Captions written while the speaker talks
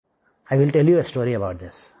I will tell you a story about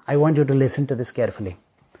this. I want you to listen to this carefully.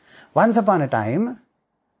 Once upon a time,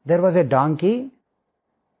 there was a donkey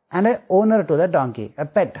and an owner to the donkey, a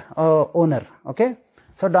pet owner. Okay,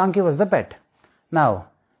 so donkey was the pet. Now,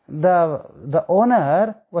 the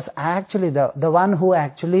owner was actually the one who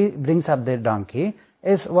actually brings up the donkey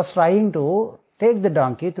was trying to take the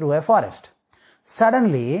donkey through a forest.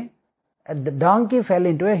 Suddenly, the donkey fell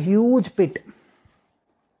into a huge pit.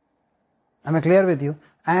 Am I clear with you?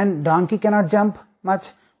 And donkey cannot jump much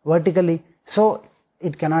vertically, so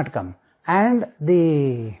it cannot come. And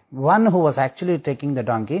the one who was actually taking the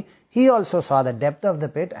donkey, he also saw the depth of the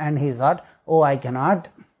pit and he thought, oh, I cannot.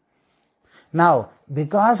 Now,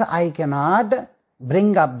 because I cannot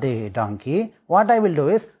bring up the donkey, what I will do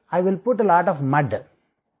is, I will put a lot of mud.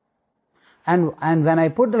 And when I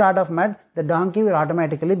put a lot of mud, the donkey will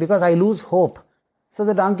automatically, because I lose hope, so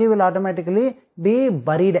the donkey will automatically be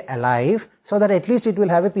buried alive, so that at least it will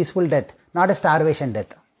have a peaceful death, not a starvation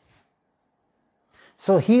death.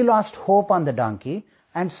 So he lost hope on the donkey,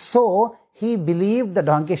 and so he believed the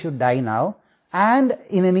donkey should die now, and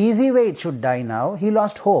in an easy way it should die now. He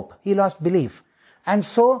lost hope, he lost belief. And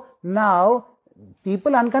so now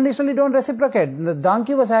people unconditionally don't reciprocate. The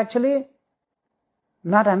donkey was actually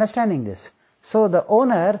not understanding this. So the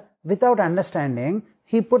owner, without understanding,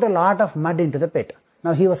 he put a lot of mud into the pit.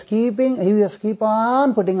 Now he was keep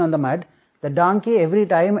on putting on the mud. The donkey, every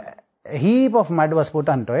time a heap of mud was put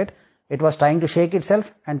onto it, it was trying to shake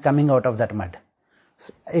itself and coming out of that mud.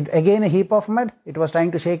 Again a heap of mud, it was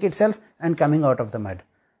trying to shake itself and coming out of the mud.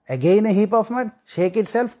 Again a heap of mud, shake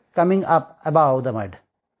itself, coming up above the mud.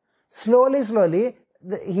 Slowly,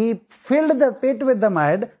 he filled the pit with the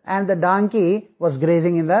mud and the donkey was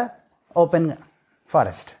grazing in the open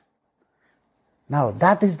forest. Now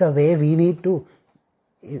that is the way we need to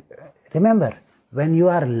remember. When you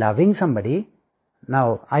are loving somebody,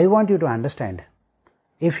 now I want you to understand,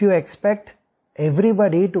 if you expect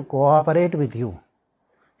everybody to cooperate with you,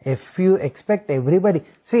 if you expect everybody,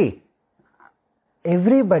 see,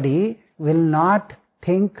 everybody will not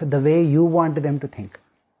think the way you want them to think.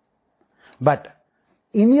 But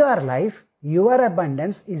in your life, your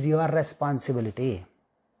abundance is your responsibility.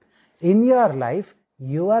 In your life,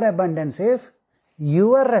 your abundance is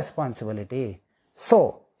your responsibility.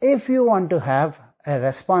 So, if you want to have a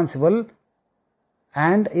responsible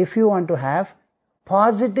and if you want to have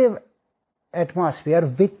positive atmosphere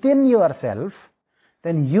within yourself,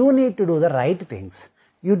 then you need to do the right things.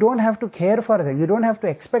 You don't have to care for them. You don't have to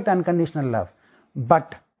expect unconditional love.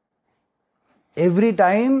 But every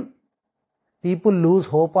time people lose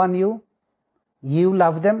hope on you, you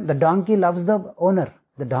love them. The donkey loves the owner.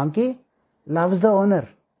 The donkey loves the owner.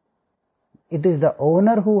 It is the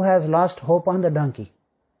owner who has lost hope on the donkey.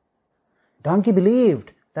 Donkey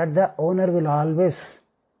believed that the owner will always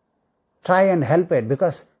try and help it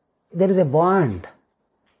because there is a bond.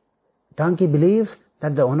 Donkey believes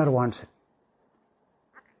that the owner wants it.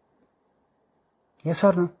 Yes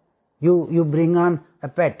or no? You bring on a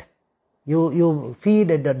pet. You feed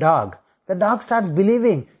the dog. The dog starts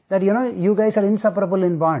believing that, you guys are inseparable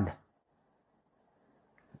in bond.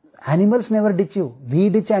 Animals never ditch you. We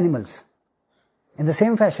ditch animals. In the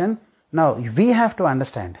same fashion, now we have to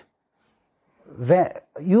understand,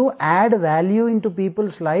 you add value into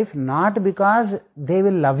people's life not because they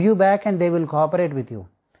will love you back and they will cooperate with you.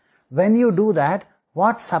 When you do that,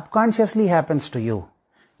 what subconsciously happens to you,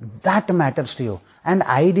 that matters to you. And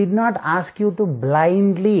I did not ask you to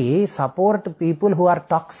blindly support people who are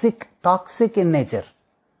toxic in nature.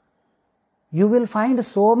 You will find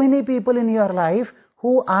so many people in your life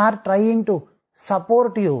who are trying to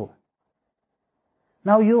support you.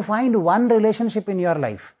 Now you find one relationship in your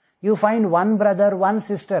life. You find one brother, one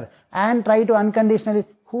sister, and try to unconditionally.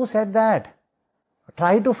 Who said that?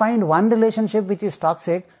 Try to find one relationship which is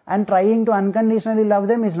toxic and trying to unconditionally love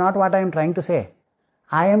them is not what I am trying to say.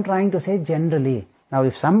 I am trying to say generally. Now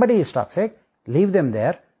if somebody is toxic, leave them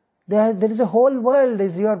there. There is a whole world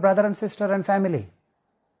is your brother and sister and family.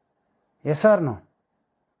 Yes or no?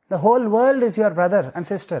 The whole world is your brother and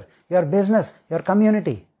sister, your business, your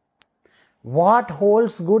community. What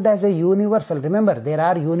holds good as a universal? Remember, there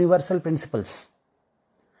are universal principles.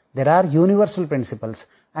 There are universal principles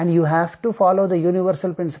and you have to follow the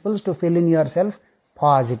universal principles to fill in yourself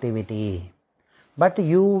positivity. But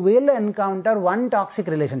you will encounter one toxic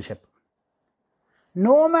relationship.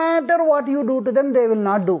 No matter what you do to them, they will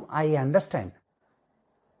not do. I understand.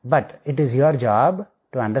 But it is your job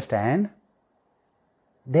to understand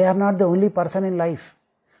they are not the only person in life.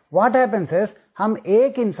 What happens is, हम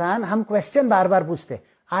एक इंसान हम question बार बार पूछते,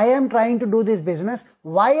 I am trying to do this business,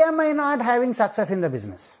 why am I not having success in the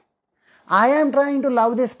business? I am trying to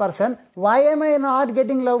love this person. Why am I not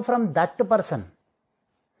getting love from that person?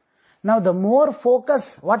 Now the more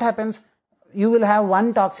focus, what happens? You will have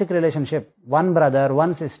one toxic relationship, one brother,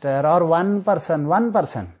 one sister, or one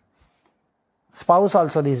person. Spouse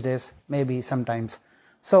also these days, maybe sometimes.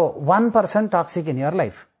 So one person toxic in your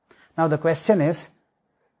life. Now the question is,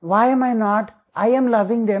 why am I not? I am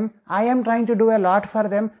loving them. I am trying to do a lot for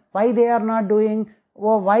them. Why they are not doing?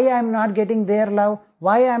 Or why I am not getting their love?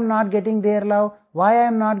 Why I am not getting their love? Why I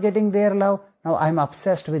am not getting their love? Now I am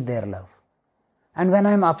obsessed with their love. And when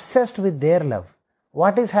I am obsessed with their love,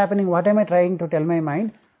 what is happening? What am I trying to tell my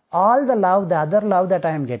mind? All the love, the other love that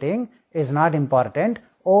I am getting is not important.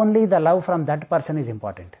 Only the love from that person is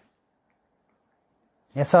important.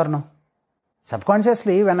 Yes or no?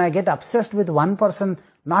 Subconsciously, when I get obsessed with one person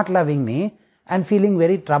not loving me and feeling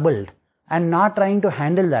very troubled and not trying to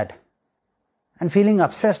handle that and feeling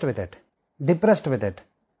obsessed with it, depressed with it,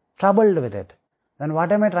 troubled with it, then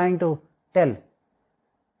what am I trying to tell?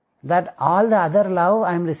 That all the other love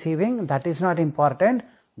I am receiving, that is not important.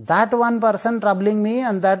 That one person troubling me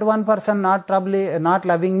and that one person not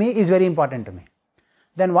loving me is very important to me.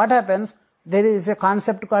 Then what happens? There is a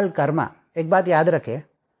concept called karma. एक बात याद रखे,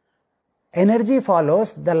 energy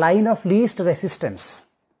follows the line of least resistance.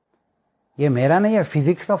 ये मेरा नहीं है,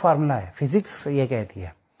 physics का formula है. फिजिक्स ये कहती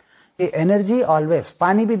है कि एनर्जी ऑलवेज,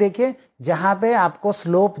 पानी भी देखिए, जहां पे आपको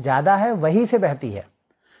स्लोप ज्यादा है वहीं से बहती है.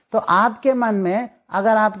 तो आपके मन में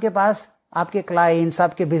अगर आपके पास आपके क्लाइंट्स,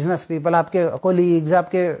 आपके बिजनेस पीपल, आपके कोलीग्स,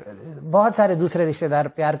 आपके बहुत सारे दूसरे रिश्तेदार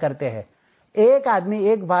प्यार करते हैं, एक आदमी,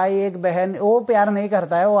 एक भाई, एक बहन वो प्यार नहीं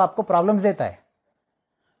करता है, वो आपको प्रॉब्लम्स देता है.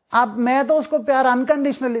 अब मैं तो उसको प्यार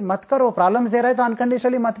अनकंडीशनली मत करो, प्रॉब्लम्स दे रहा है तो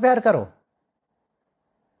अनकंडीशनली मत प्यार करो.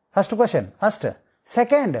 First question. फर्स्ट.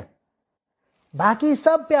 सेकेंड, बाकी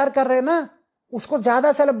सब प्यार कर रहे हैं ना, उसको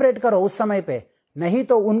ज्यादा सेलिब्रेट करो उस समय पे, नहीं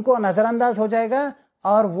तो उनको नजरअंदाज हो जाएगा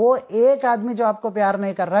और वो एक आदमी जो आपको प्यार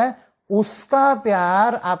नहीं कर रहा है उसका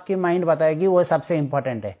प्यार आपकी माइंड बताएगी वो सबसे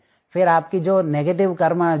इंपॉर्टेंट है. फिर आपकी जो नेगेटिव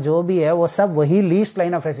कर्मा जो भी है वो सब वही लीस्ट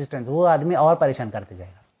लाइन ऑफ रेसिस्टेंस, वो आदमी और परेशान करते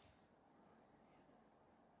जाएगा.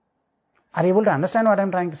 Are you able to understand what I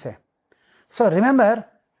am trying to say? So remember,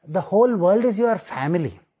 the whole world is your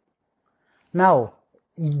family. Now,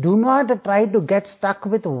 do not try to get stuck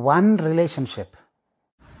with one relationship.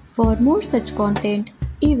 For more such content,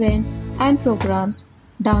 events and programs,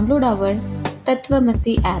 download our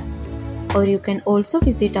Tattvamasi app, or you can also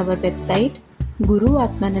visit our website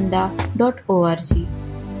guruatmananda.org.